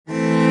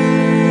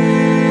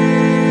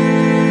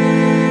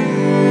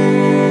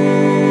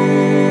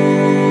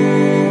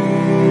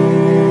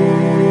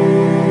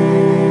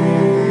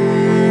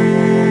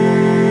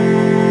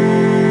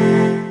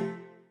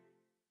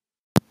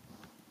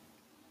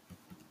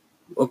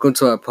Welcome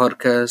to our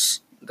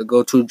podcast, The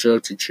Go-To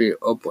Drug to Treat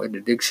Opioid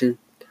Addiction,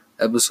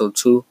 Episode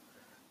 2.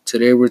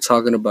 Today we're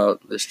talking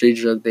about the street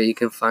drug that you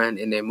can find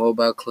in a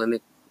mobile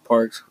clinic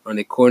parked on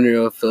a corner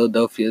of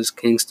Philadelphia's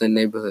Kingston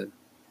neighborhood.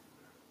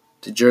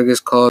 The drug is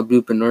called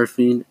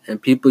buprenorphine,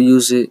 and people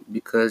use it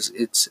because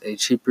it's a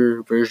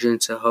cheaper version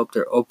to help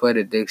their opioid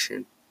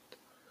addiction.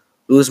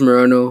 Luis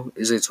Moreno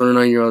is a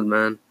 29-year-old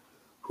man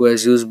who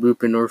has used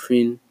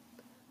buprenorphine.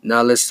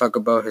 Now let's talk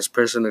about his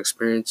personal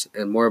experience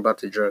and more about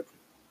the drug.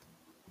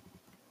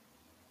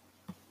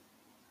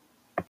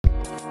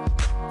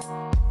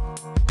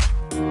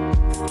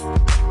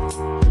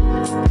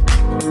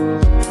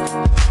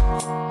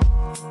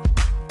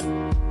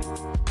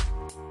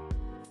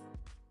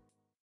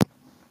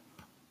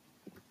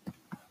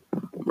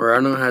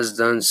 Morano has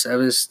done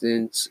 7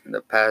 stints in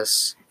the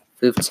past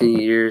 15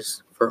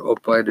 years for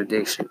opioid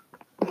addiction.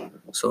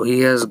 So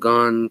he has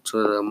gone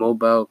to the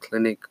mobile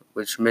clinic,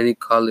 which many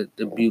call it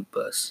the Bupe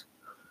Bus.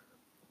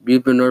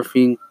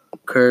 Buprenorphine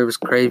curbs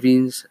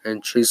cravings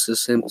and treats the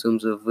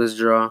symptoms of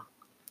withdrawal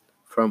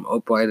from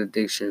opioid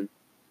addiction.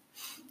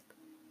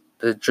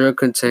 The drug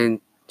contains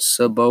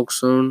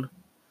Suboxone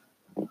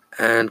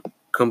and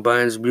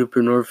combines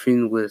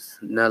buprenorphine with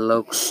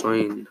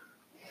naloxone.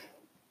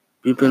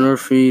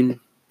 Buprenorphine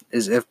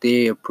is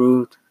FDA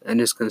approved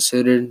and is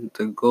considered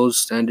the gold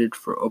standard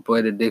for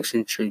opioid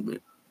addiction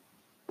treatment.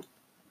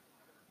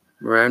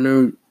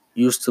 Morano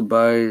used to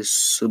buy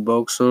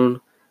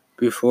Suboxone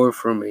before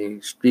from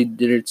a street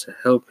dealer to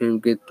help him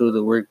get through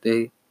the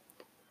workday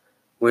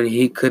when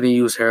he couldn't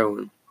use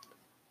heroin.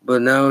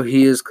 But now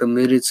he is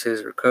committed to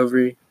his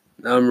recovery.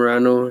 Now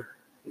Morano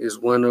is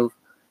one of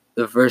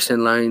the first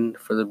in line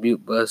for the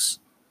Butte bus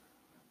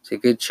to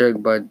get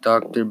checked by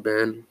Dr.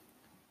 Ben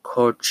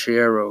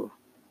Cochero,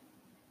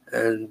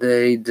 and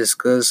they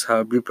discuss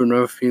how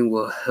buprenorphine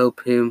will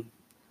help him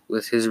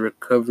with his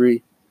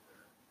recovery,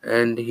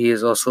 and he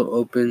is also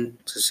open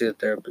to see a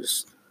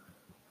therapist.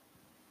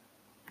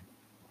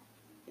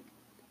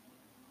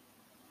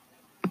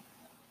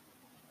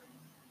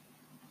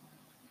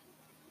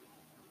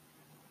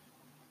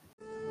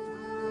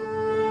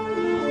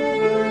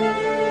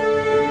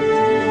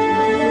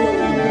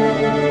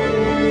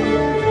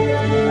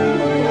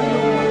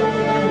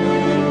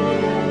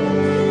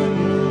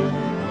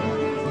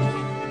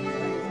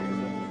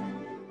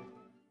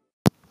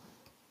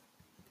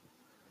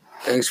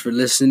 Thanks for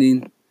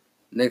listening.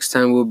 Next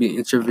time we'll be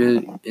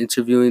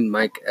interviewing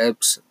Mike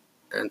Epps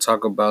and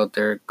talk about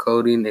their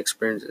coding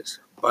experiences.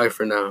 Bye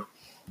for now.